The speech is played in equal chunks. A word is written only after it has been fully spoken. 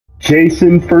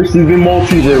Jason versus the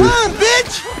Multiverse. Run,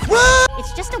 bitch! Run!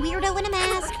 It's just a weirdo in a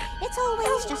mask. It's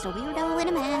always just a weirdo in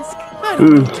a mask.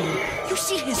 You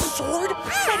see his sword?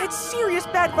 That had serious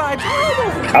bad vibes.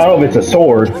 I don't know if it's a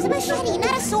sword. It was a machete,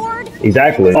 not a sword.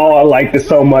 Exactly. Oh, I like this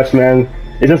so much, man.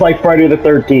 It's just like Friday the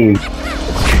 13th.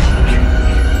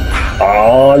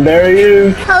 Oh, there he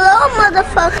is. Hello,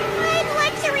 motherfucker. I'd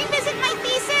like to revisit my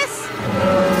thesis.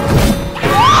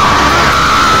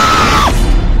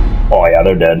 Oh yeah,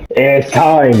 they're dead. It's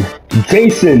time.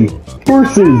 Jason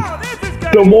versus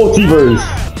the Multiverse.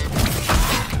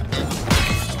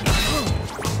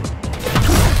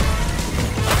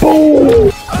 Boom!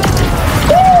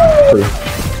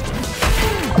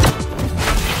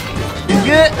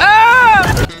 Get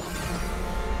up!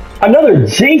 Another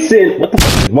Jason! What the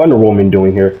f is Wonder Woman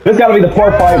doing here? This gotta be the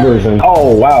part 5 version.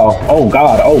 Oh wow. Oh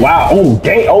god. Oh wow. Oh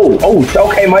dang. Oh,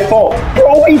 okay, my fault.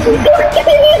 Bro, he's crazy!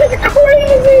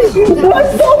 What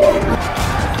the?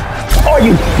 Oh,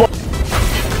 you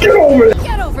f. Get over there!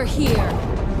 Get over here.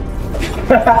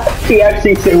 He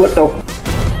actually said, what the?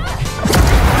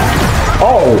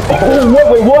 Oh,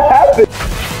 wait, what happened?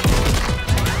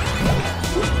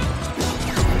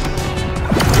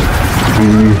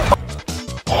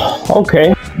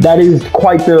 Okay, that is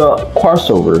quite the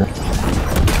crossover.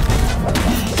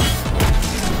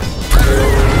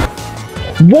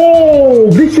 Whoa,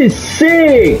 this is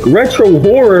sick! Retro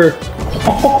horror.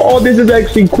 Oh, this is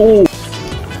actually cool.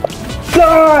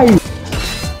 Die!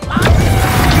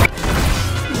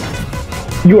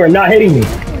 You are not hitting me.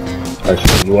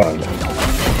 Actually, you are.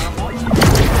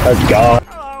 Let's go.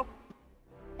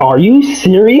 Are you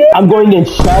serious? I'm going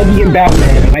against Shaggy and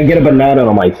Batman and I get a banana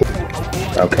on my team.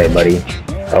 Okay, buddy.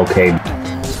 Okay.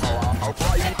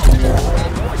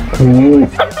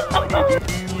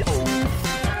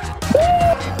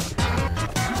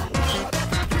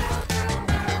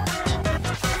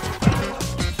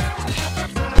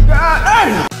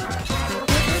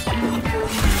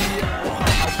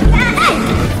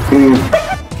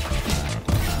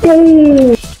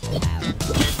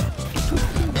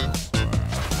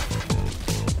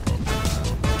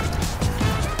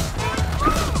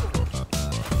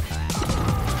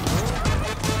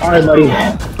 Alright, buddy.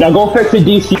 Now go fix the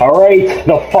DC. Alright,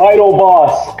 the final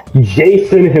boss.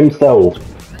 Jason himself.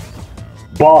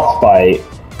 Boss fight.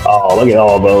 Oh, look at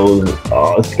all those.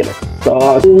 Oh, it's gonna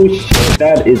suck. Oh shit,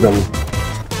 that is a...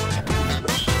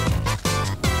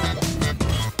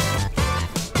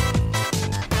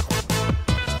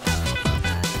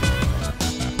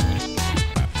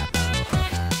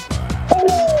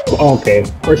 Okay,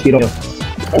 first you don't.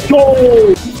 Let's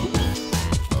go!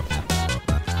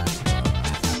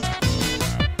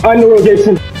 I know,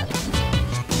 Jason.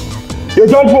 You're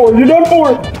done for. You're done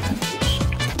for.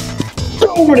 Get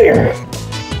over there.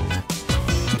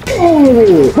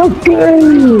 Oh, let's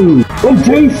go. I'm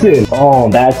Jason. Oh,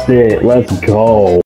 that's it. Let's go.